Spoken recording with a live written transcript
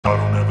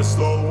never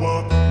slow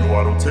up, no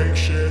I don't take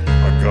shit.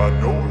 I got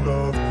no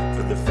love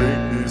for the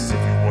fakeness.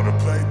 If you wanna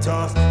play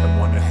tough and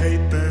wanna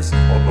hate this,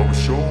 I'll always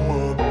show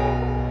up.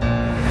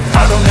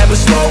 I don't ever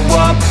slow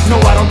up,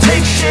 no I don't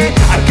take shit.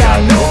 I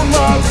got no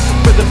love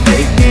for the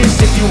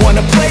fakeness. If you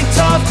wanna play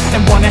tough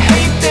and wanna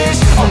hate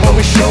this, I'll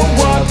always show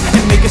up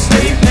and make a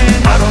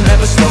statement. I don't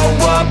ever slow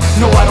up,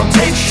 no I don't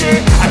take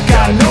shit. I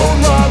got no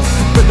love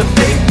for the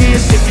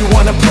fakeness. If you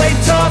wanna play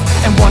tough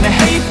and wanna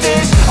hate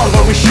this, I'll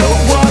always show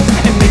up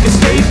and make a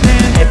statement.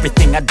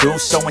 Everything I do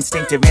so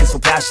instinctive and so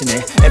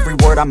passionate. Every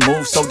word I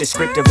move so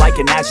descriptive like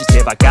an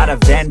adjective. I got a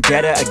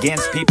vendetta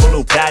against people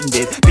who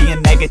patented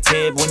being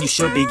negative when you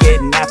should be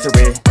getting after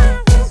it.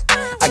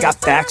 I got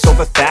facts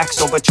over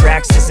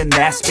tracks, this and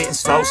that. Spitting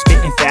slow,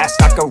 spitting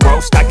fast. I could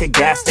roast, I could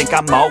gas. Think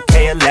I'm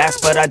okay at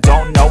last, but I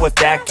don't know if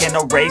that can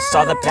erase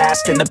all the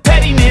past. And the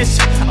pettiness,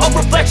 a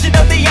reflection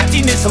of the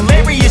emptiness.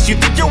 Hilarious, you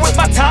think you're worth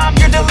my time,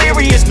 you're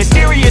delirious.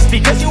 Mysterious,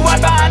 because you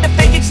hide behind a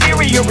fake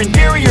exterior.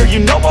 Inferior, you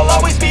know I'll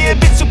always be a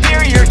bit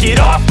superior. Get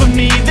off of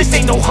me, this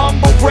ain't no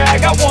humble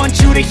brag. I want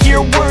you to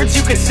hear words,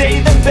 you can say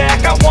them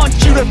back. I want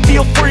you to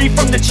feel free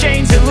from the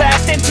chains at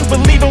last, and to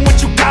believe in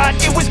what you got,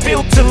 it was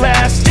built to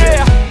last,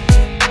 yeah.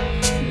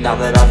 Now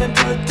that I've been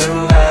put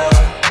through hell,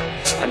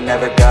 I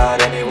never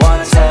got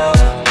anyone's help.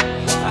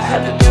 I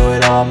had to do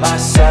it all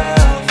myself.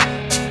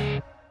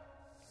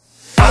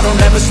 I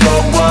don't ever slow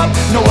up,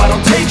 no I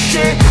don't take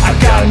shit. I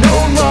got no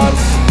love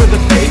for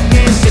the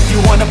fakeness. If you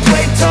wanna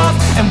play tough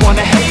and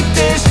wanna hate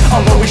this,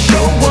 I'll always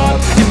show up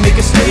and make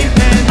a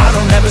statement. I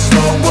don't ever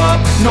slow up,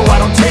 no I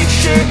don't take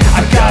shit.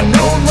 I got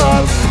no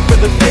love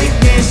for the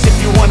fakeness. If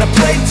you wanna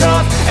play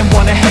tough and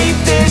wanna hate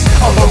this,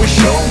 I'll always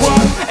show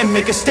up and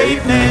make a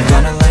statement.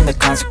 Gonna learn the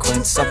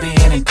consequence of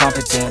being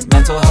incompetent.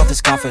 Mental health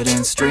is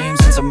confidence, dreams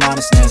and some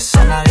honestness.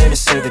 I'm not here to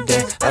save the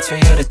day, that's for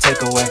you to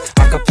take away.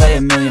 I could play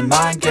a million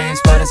mind games,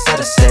 but instead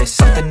I say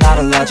something not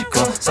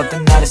illogical,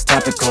 something that is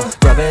topical.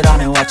 Rub it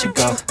on and watch it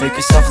go, make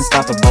yourself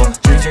unstoppable.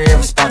 Dreams are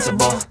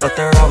irresponsible, but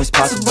they're always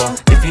possible.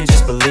 If you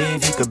just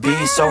believe, you could be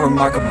so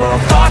remarkable.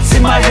 Thoughts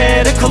in my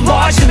head, a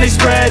collage and they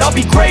spread. I'll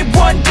be great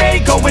one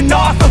day, going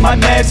off of my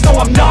meds. No,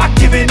 I'm not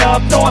giving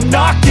up, no, I'm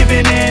not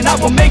giving in. I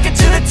will make it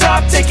to the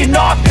top, taking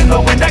off in the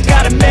wind. I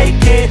gotta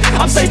make it,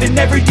 I'm saving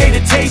every day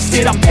to taste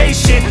it. I'm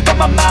patient, but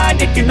my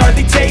mind, it can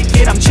hardly take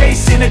it. I'm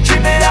chasing a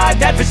dream that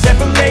I've had for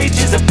several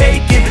ages. A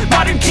vacant,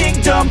 modern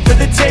kingdom for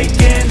the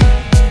taking.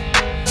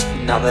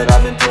 Now that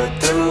I've been put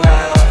through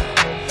hell,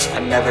 I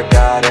never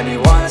got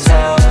anyone's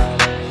help.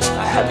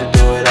 I had to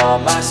do it all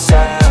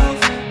myself.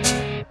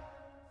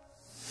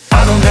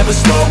 I don't ever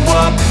slow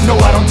up, no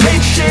I don't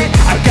take shit.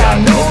 I got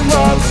no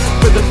love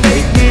for the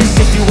fakeness.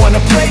 If you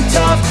wanna play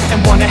tough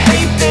and wanna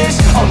hate this,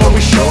 I'll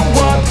always show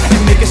up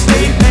and make a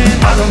statement.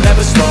 I don't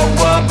ever slow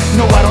up,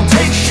 no I don't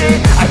take shit.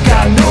 I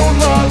got no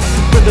love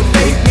for the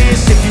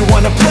fakeness. If you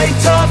wanna play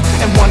tough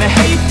and wanna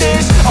hate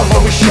this, I'll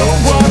always show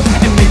up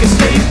and make a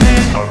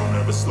statement. I don't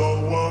ever slow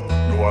up,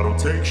 no I don't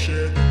take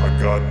shit. I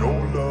got no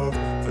love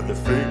for the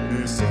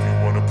fakeness. If you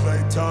wanna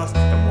play tough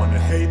and wanna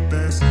hate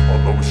this,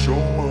 I'll always show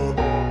up.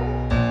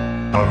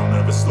 I don't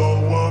ever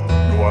slow up,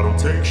 no I don't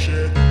take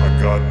shit. I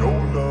got no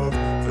love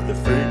for the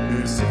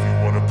fakeness. If you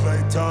wanna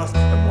play tough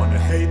and wanna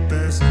hate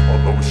this,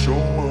 I'll always show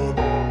up.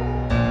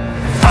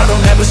 I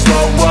don't ever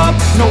slow up,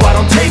 no I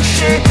don't take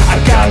shit. I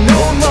got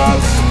no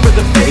love for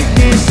the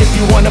fakeness. If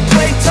you wanna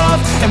play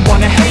tough and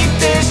wanna hate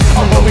this,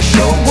 I'll always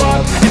show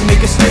up and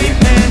make a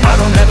statement. I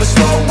don't ever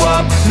slow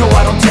up, no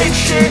I don't take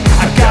shit.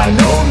 I got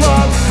no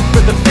love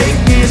for the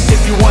fakeness.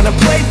 If you wanna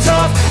play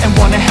tough and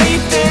wanna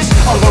hate this,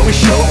 I'll always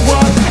show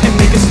up and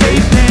make a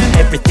statement.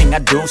 Everything I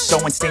do so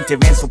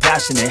instinctive and so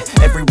passionate.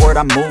 Every word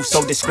I move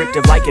so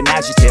descriptive like an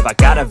adjective. I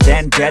got a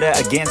vendetta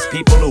against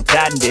people who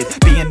patented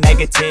being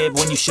negative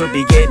when you should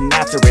be getting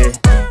after it.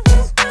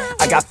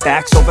 I got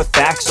facts over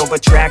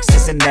tracks,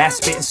 this and that.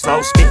 Spitting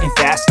slow, spitting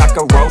fast. I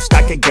could roast,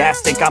 I could gas.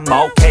 Think I'm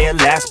okay at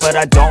last, but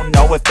I don't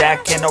know if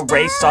that can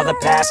erase all the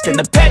past. And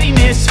the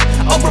pettiness,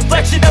 a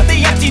reflection of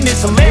the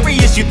emptiness.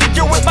 Hilarious, you think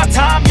you're worth my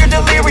time, you're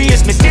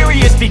delirious.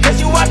 Mysterious, because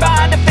you hide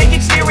behind a fake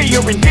exterior.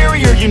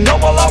 Inferior, you know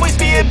I'll always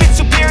be a bit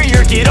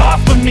superior. Get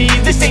off of me,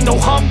 this ain't no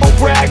humble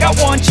brag. I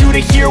want you to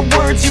hear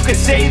words, you can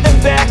say them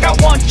back. I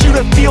want you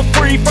to feel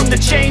free from the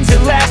chains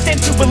at last,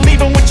 and to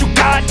believe in what you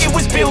got, it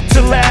was built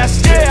to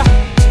last, yeah.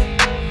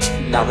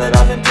 Now that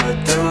I've been put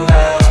through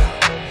hell,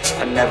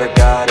 I never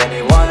got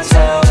anyone's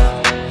help.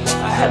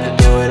 I had to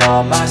do it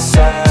all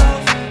myself.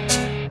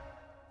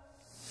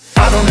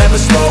 I don't ever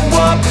slow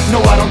up,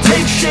 no I don't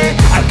take shit.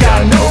 I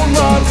got no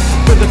love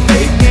for the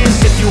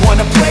fakeness. If you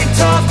wanna play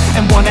tough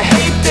and wanna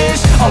hate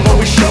this, I'll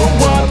always show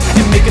up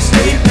and make a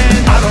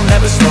statement. I don't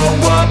ever slow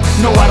up,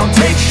 no I don't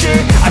take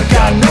shit. I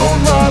got no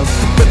love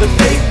for the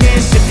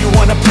fakeness. If you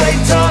wanna play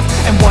tough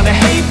and wanna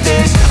hate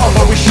this, I'll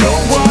always show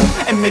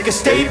up and and make a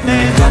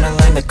statement. Gonna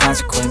learn the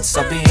consequence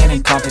of being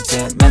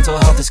incompetent. Mental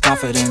health is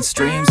confidence,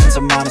 dreams and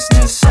some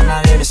honestness. I'm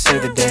not here to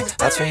save the day,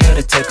 that's for you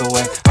to take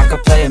away. I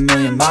could play a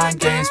million mind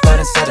games, but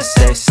instead I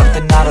say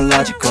something not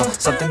illogical,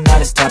 something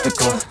that is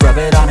topical. Rub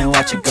it on and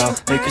watch it go,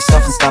 make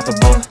yourself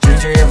unstoppable.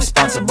 Dreams are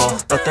irresponsible,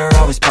 but they're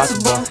always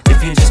possible.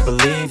 If you just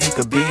believe, you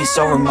could be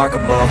so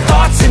remarkable.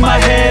 Thoughts in my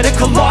head, a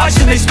collage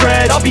and they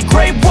spread. I'll be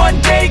great one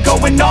day,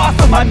 going off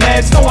of my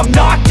meds. No, I'm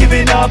not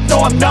giving up, no,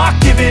 I'm not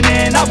giving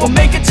in. I will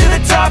make it to the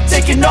top,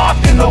 taking off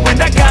in the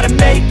wind. I gotta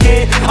make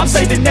it, I'm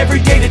saving every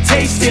day to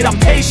taste it. I'm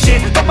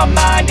patient, but my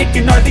mind, it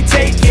can hardly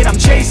take it. I'm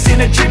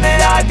chasing a dream that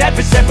I've had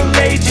for several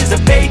ages. A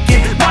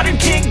vacant, modern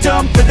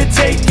kingdom for the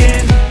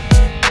taking.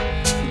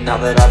 Now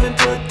that I've been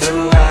put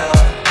through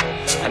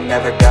hell, I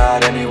never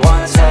got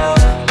anyone's help.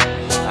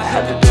 I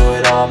had to do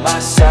it all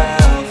myself.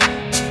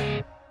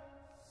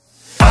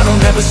 I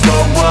don't ever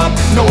slow up,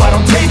 no I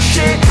don't take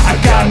shit. I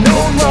got no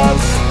love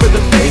for the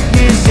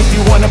fakeness. If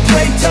you wanna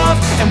play tough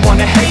and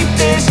wanna hate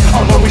this,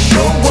 I'll always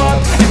show up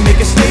and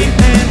make a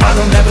statement. I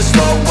don't ever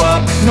slow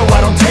up, no I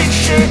don't take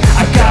shit.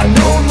 I got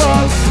no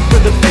love for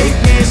the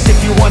fakeness.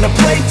 If you wanna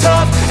play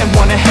tough and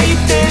wanna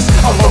hate this,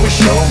 I'll always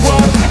show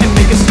up and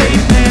make a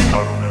statement.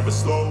 I don't ever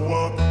slow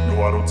up,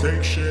 no I don't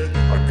take shit.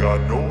 I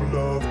got no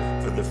love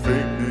for the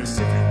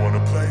fakeness. If you wanna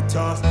play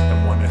tough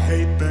and wanna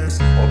hate this,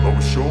 I'll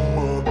always show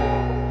up.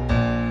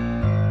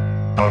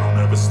 I don't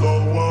ever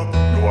slow up,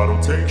 no I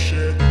don't take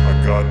shit. I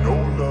got no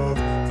love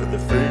for the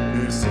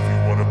fakeness. If you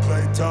wanna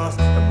play tough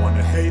and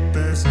wanna hate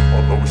this,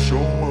 I'll always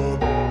show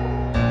up.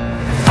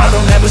 I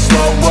don't ever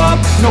slow up,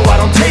 no I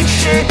don't take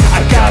shit.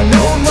 I got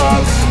no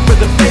love for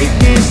the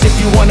fakeness. If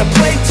you wanna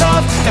play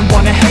tough and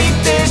wanna hate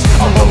this,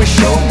 I'll always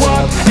show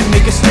up and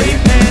make a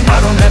statement.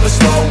 I don't ever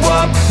slow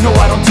up, no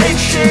I don't take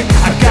shit.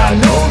 I got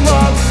no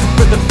love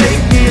for the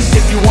fakeness.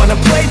 If you wanna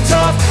play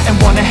tough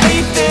and wanna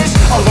hate this,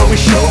 I'll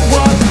always show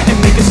up and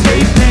make a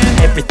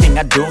statement. Everything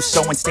I do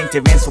so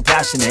instinctive and so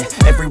passionate.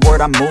 Every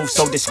word I move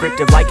so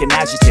descriptive like an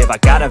adjective. I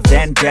got a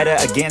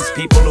vendetta against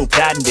people who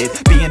patented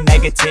being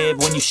negative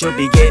when you should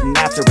be getting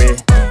after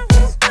it.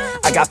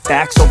 I got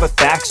facts over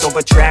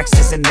tracks,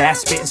 this and that.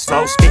 Spitting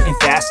slow, spitting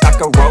fast, I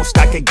could roast,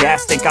 I could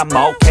gas. Think I'm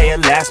okay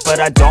at last, but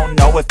I don't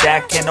know if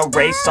that can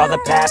erase all the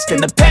past.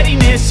 And the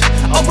pettiness,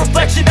 a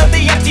reflection of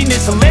the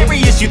emptiness.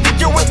 Hilarious, you think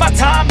you're worth my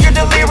time, you're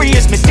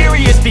delirious.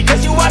 Mysterious,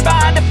 because you hide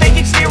behind a fake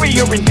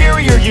exterior.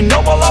 Inferior, you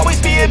know I'll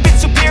always be a bit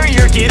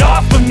superior. Get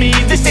off of me,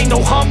 this ain't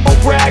no humble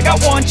brag. I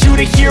want you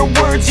to hear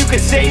words, you can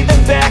say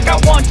them back. I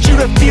want you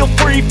to feel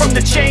free from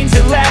the chains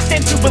at last,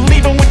 and to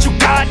believe in what you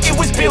got, it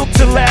was built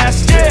to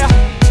last, yeah.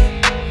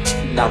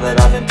 Now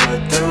that I've been put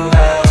through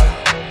hell,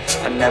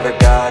 I never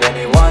got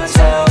anyone's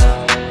help.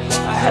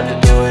 I had to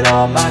do it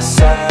all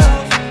myself.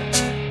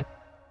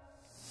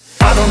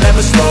 I don't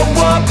ever slow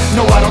up,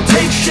 no I don't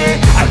take shit.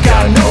 I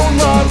got no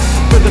love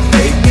for the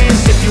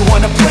fakeness. If you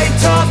wanna play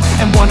tough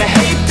and wanna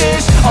hate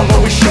this, I'll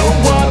always show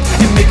up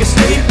and make a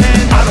statement.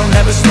 I don't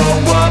ever slow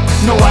up,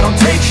 no I don't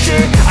take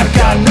shit. I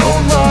got no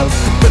love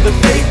for the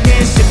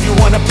fakeness. If you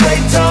wanna play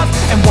tough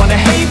and wanna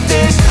hate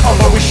this, I'll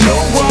always show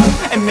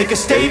up and make a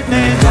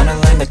statement. Gonna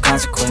learn the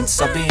consequence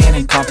of being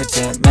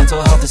incompetent.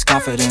 Mental health is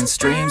confidence,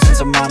 dreams and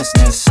some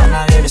honestness. I'm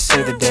not here to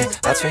save the day,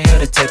 that's for you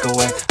to take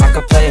away. I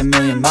could play a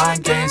million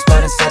mind games,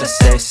 but instead I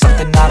say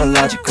something not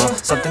illogical,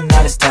 something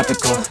that is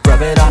topical.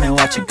 Rub it on and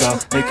watch it go,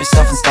 make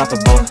yourself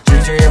unstoppable.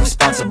 Dreams are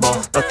irresponsible,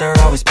 but they're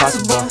always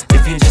possible.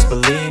 If you just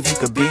believe, you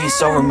could be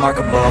so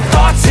remarkable.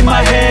 Thoughts in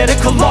my head, a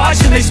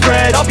collage and they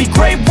spread. I'll be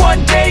great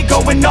one day,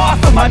 going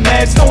off of my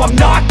meds. No, I'm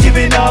not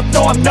giving up,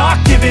 no, I'm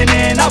not giving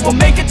in. I will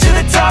make it to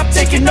the top,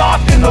 taking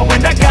off in the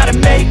wind. I gotta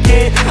make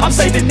it, I'm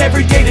saving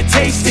every day to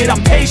taste it.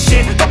 I'm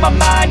patient, but my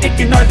mind, it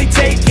can hardly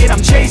take it.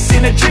 I'm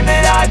chasing a dream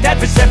that I've had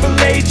for several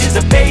ages.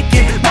 A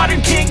vacant,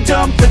 modern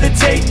kingdom for the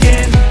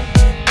taking.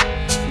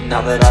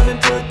 Now that I've been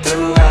put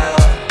through hell,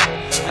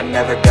 I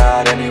never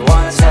got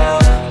anyone's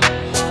help.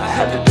 I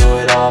had to do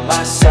it all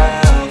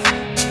myself.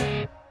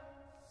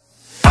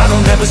 I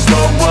don't ever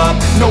slow up,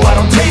 no I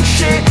don't take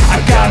shit.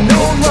 I got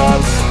no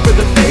love for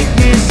the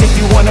fakeness. If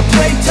you wanna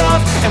play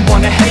tough and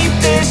wanna hate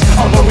this,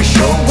 I'll always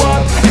show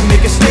up and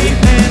make a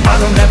statement. I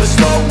don't ever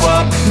slow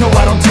up, no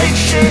I don't take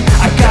shit.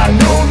 I got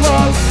no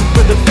love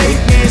for the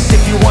fakeness.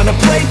 If you wanna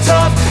play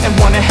tough and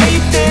wanna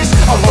hate this,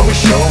 I'll always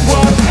show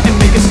up and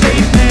make a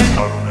statement.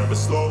 I don't ever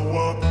slow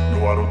up,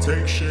 no I don't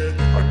take shit.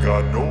 I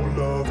got no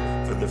love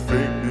for the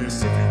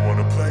fakeness. If you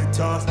wanna play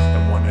tough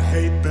and wanna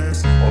hate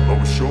this, I'll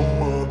always show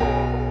up.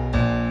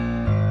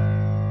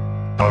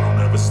 I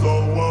don't ever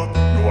slow up,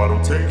 no I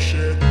don't take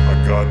shit. I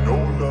got no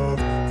love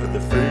for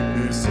the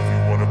fakeness. If you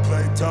wanna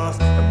play tough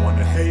and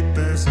wanna hate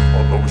this,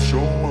 I'll always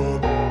show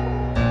up.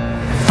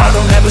 I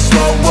don't ever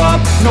slow up,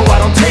 no I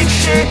don't take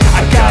shit.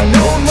 I got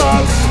no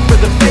love for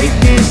the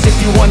fakeness. If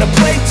you wanna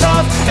play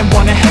tough and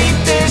wanna hate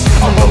this,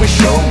 I'll always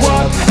show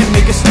up and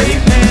make a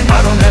statement.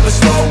 I don't ever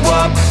slow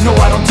up, no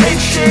I don't take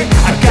shit.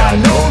 I got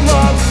no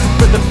love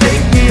for the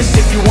fakeness.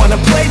 If you wanna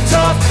play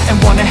tough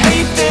and wanna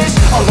hate this,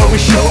 I'll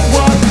always show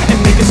up and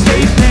make a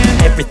statement.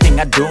 Everything Everything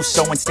I do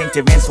so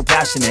instinctive and so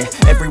passionate.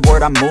 Every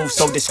word I move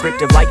so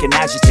descriptive like an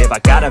adjective. I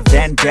got a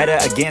vendetta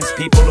against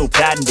people who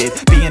patented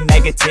being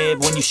negative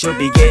when you should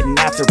be getting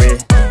after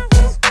it.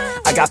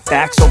 I got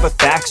facts over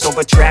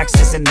tracks,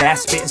 this and that.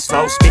 Spitting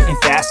slow, spitting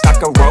fast, I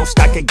could roast,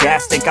 I could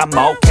gas. Think I'm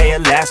okay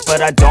at last,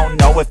 but I don't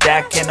know if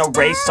that can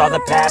erase all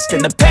the past.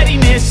 And the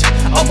pettiness,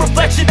 a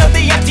reflection of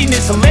the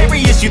emptiness.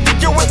 Hilarious, you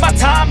think you're worth my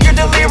time, you're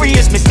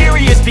delirious.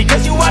 Mysterious,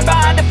 because you hide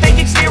behind a fake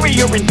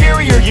exterior.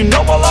 Inferior, you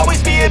know I'll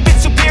always be a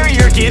bit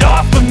superior. Get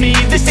off of me,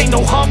 this ain't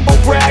no humble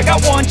brag. I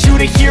want you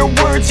to hear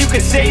words, you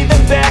can say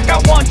them back.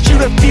 I want you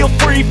to feel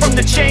free from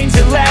the chains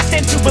at last,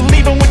 and to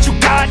believe in what you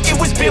got, it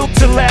was built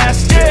to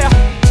last, yeah.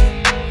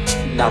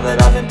 Now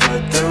that I've been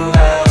put through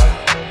hell,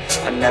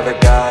 I never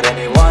got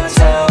anyone's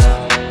help.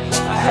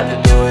 I had to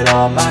do it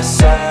all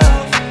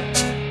myself.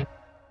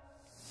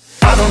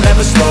 I don't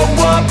ever slow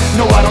up,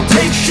 no I don't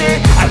take shit.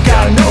 I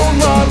got no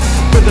love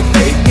for the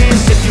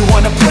fakeness. If you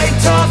wanna play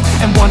tough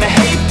and wanna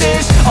hate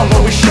this, I'll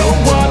always show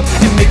up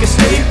and make a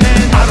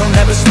statement. I don't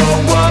ever slow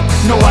up,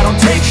 no I don't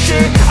take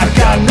shit. I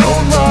got no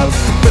love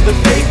for the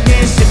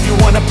fakeness. If you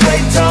wanna play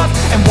tough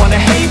and wanna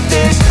hate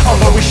this, I'll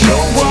always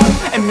show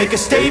up and make a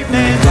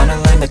statement. Gonna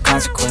learn the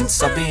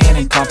consequence of being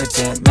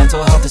incompetent.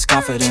 Mental health is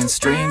confidence,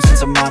 dreams and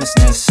some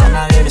honestness. I'm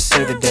not here to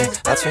save the day,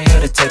 that's for you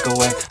to take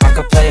away. I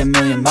could play a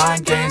million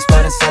mind games,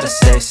 but instead I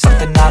say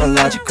something not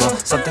illogical,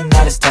 something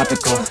that is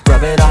topical.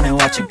 Rub it on and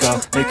watch it go,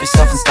 make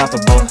yourself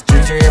unstoppable.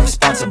 Dreams are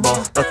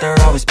irresponsible, but they're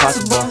always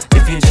possible.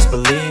 If you just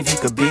believe, you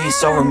could be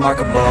so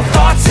remarkable.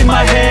 Thoughts in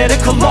my head, a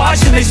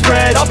collage and they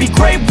spread. I'll be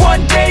great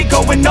one day,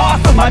 going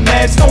off of my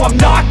meds. No, I'm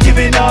not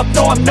giving up,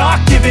 no, I'm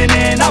not giving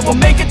in. I will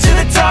make it to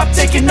the top,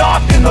 taking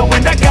off in the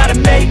wind. I gotta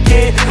make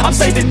it, I'm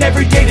saving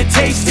every day to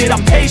taste it.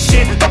 I'm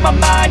patient, but my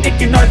mind, it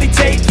can hardly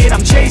take it.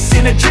 I'm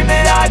chasing a dream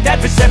that I've had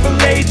for several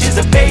ages.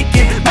 A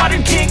vacant,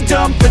 modern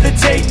kingdom for the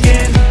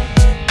taking.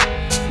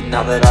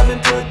 Now that I've been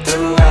put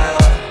through hell,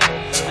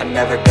 I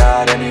never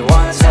got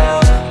anyone's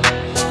help.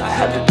 I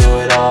had to do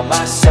it all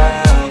myself.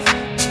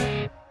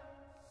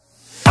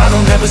 I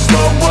don't ever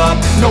slow up,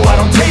 no I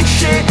don't take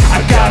shit.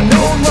 I got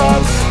no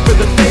love for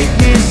the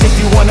fakeness. If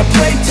you wanna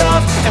play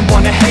tough and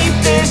wanna hate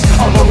this,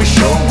 I'll always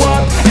show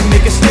up and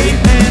make a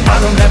statement. I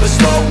don't ever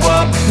slow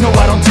up, no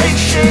I don't take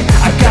shit.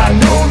 I got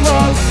no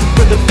love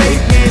for the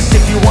fakeness.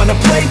 If you wanna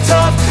play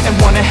tough and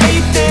wanna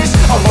hate this,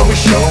 I'll always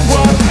show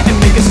up and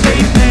make a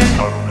statement.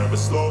 I don't ever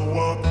slow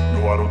up,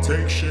 no I don't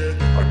take shit.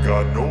 I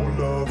got no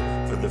love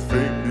for the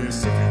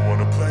fakeness. If you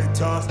wanna play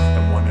tough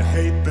and wanna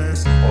hate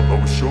this, I'll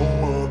always show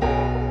up.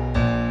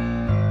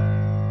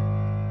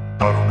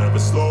 I don't ever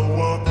slow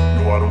up,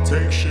 no I don't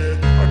take shit.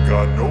 I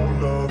got no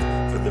love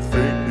for the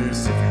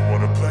fakeness. If you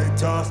wanna play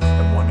tough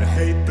and wanna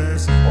hate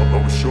this, I'll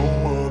always show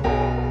up.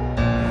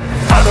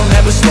 I don't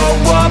ever slow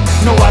up,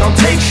 no I don't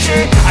take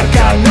shit. I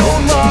got no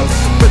love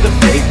for the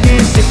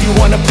fakeness. If you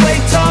wanna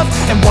play tough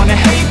and wanna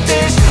hate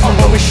this, I'll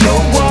always show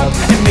up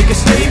and make a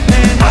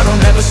statement. I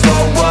don't ever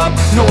slow up,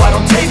 no I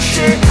don't take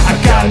shit. I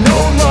got no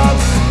love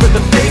for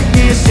the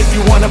fakeness. If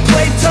you wanna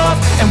play tough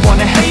and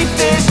wanna hate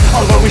this,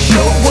 I'll always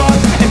show up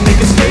and make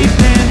a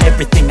statement.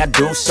 Everything I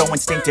do so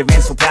instinctive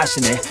and so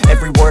passionate.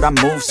 Every word I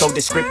move so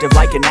descriptive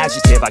like an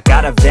adjective. I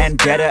got a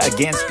vendetta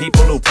against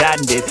people who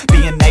patented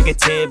being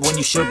negative when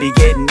you should be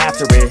getting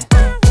after it.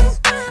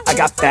 I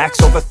got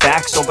facts over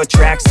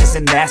tracks, this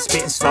and that.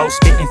 Spitting slow,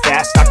 spitting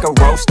fast, I could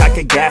roast, I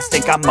could gas.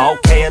 Think I'm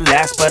okay at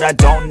last, but I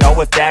don't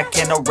know if that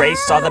can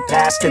erase all the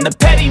past. And the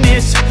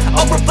pettiness,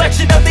 a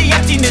reflection of the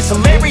emptiness.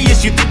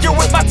 Hilarious, you think you're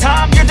worth my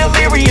time, you're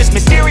delirious.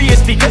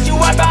 Mysterious, because you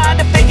hide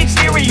behind a fake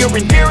exterior.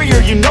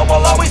 Inferior, you know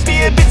I'll always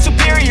be a bit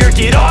superior.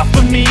 Get off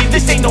of me,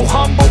 this ain't no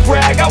humble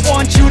brag. I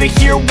want you to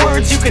hear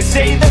words, you can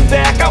say them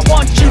back. I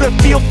want you to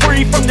feel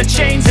free from the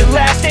chains at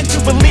last, and to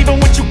believe in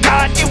what you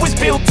got, it was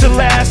built to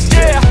last.